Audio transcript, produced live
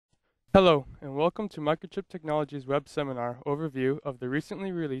Hello, and welcome to Microchip Technology's web seminar overview of the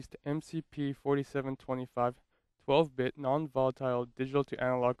recently released MCP4725 12-bit non-volatile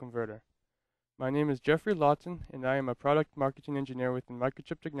digital-to-analog converter. My name is Jeffrey Lawton, and I am a product marketing engineer within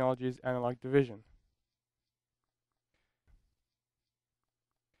Microchip Technology's analog division.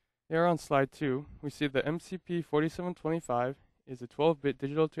 Here on slide 2, we see the MCP4725 is a 12-bit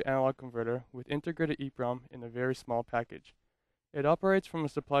digital-to-analog converter with integrated EEPROM in a very small package. It operates from a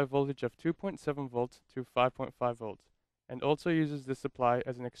supply voltage of 2.7 volts to 5.5 volts, and also uses this supply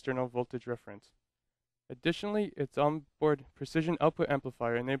as an external voltage reference. Additionally, its onboard precision output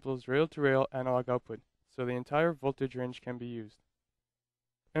amplifier enables rail-to-rail analog output, so the entire voltage range can be used.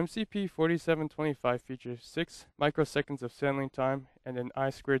 MCP4725 features 6 microseconds of sampling time and an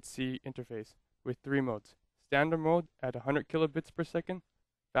I2C interface, with 3 modes: standard mode at 100 kilobits per second,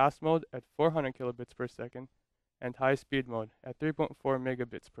 fast mode at 400 kilobits per second, and high-speed mode at 3.4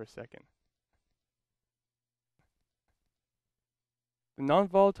 megabits per second. The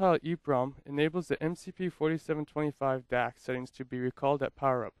non-volatile EEPROM enables the MCP4725 DAC settings to be recalled at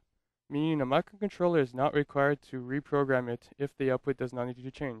power-up, meaning a microcontroller is not required to reprogram it if the output does not need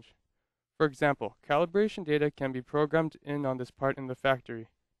to change. For example, calibration data can be programmed in on this part in the factory,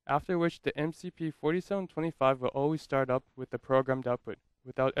 after which the MCP4725 will always start up with the programmed output,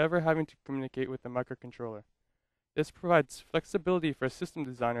 without ever having to communicate with the microcontroller. This provides flexibility for system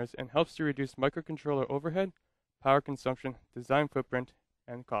designers and helps to reduce microcontroller overhead, power consumption, design footprint,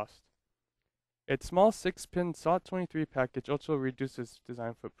 and cost. Its small 6-pin SOT23 package also reduces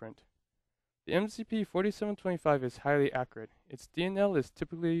design footprint. The MCP4725 is highly accurate. Its DNL is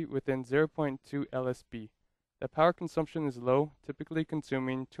typically within 0.2 LSB. The power consumption is low, typically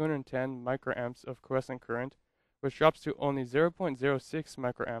consuming 210 microamps of quiescent current, which drops to only 0.06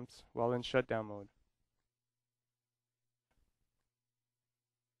 microamps while in shutdown mode.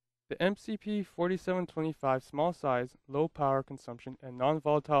 The MCP4725 small size, low power consumption, and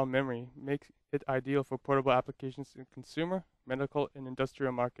non-volatile memory makes it ideal for portable applications in consumer, medical, and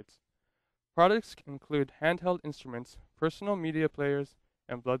industrial markets. Products include handheld instruments, personal media players,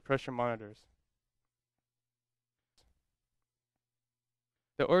 and blood pressure monitors.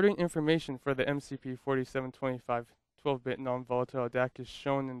 The ordering information for the MCP4725 12-bit non-volatile DAC is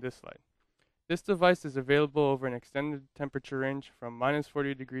shown in this slide. This device is available over an extended temperature range from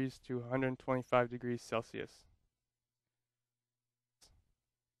 -40 degrees to 125 degrees Celsius.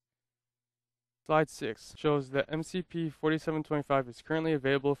 Slide 6 shows that MCP4725 is currently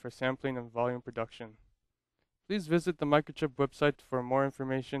available for sampling and volume production. Please visit the Microchip website for more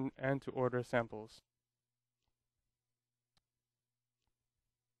information and to order samples.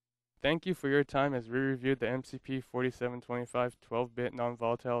 Thank you for your time as we reviewed the MCP4725 12-bit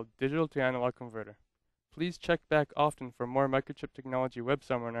non-volatile digital-to-analog converter. Please check back often for more Microchip Technology web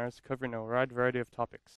seminars covering a wide variety of topics.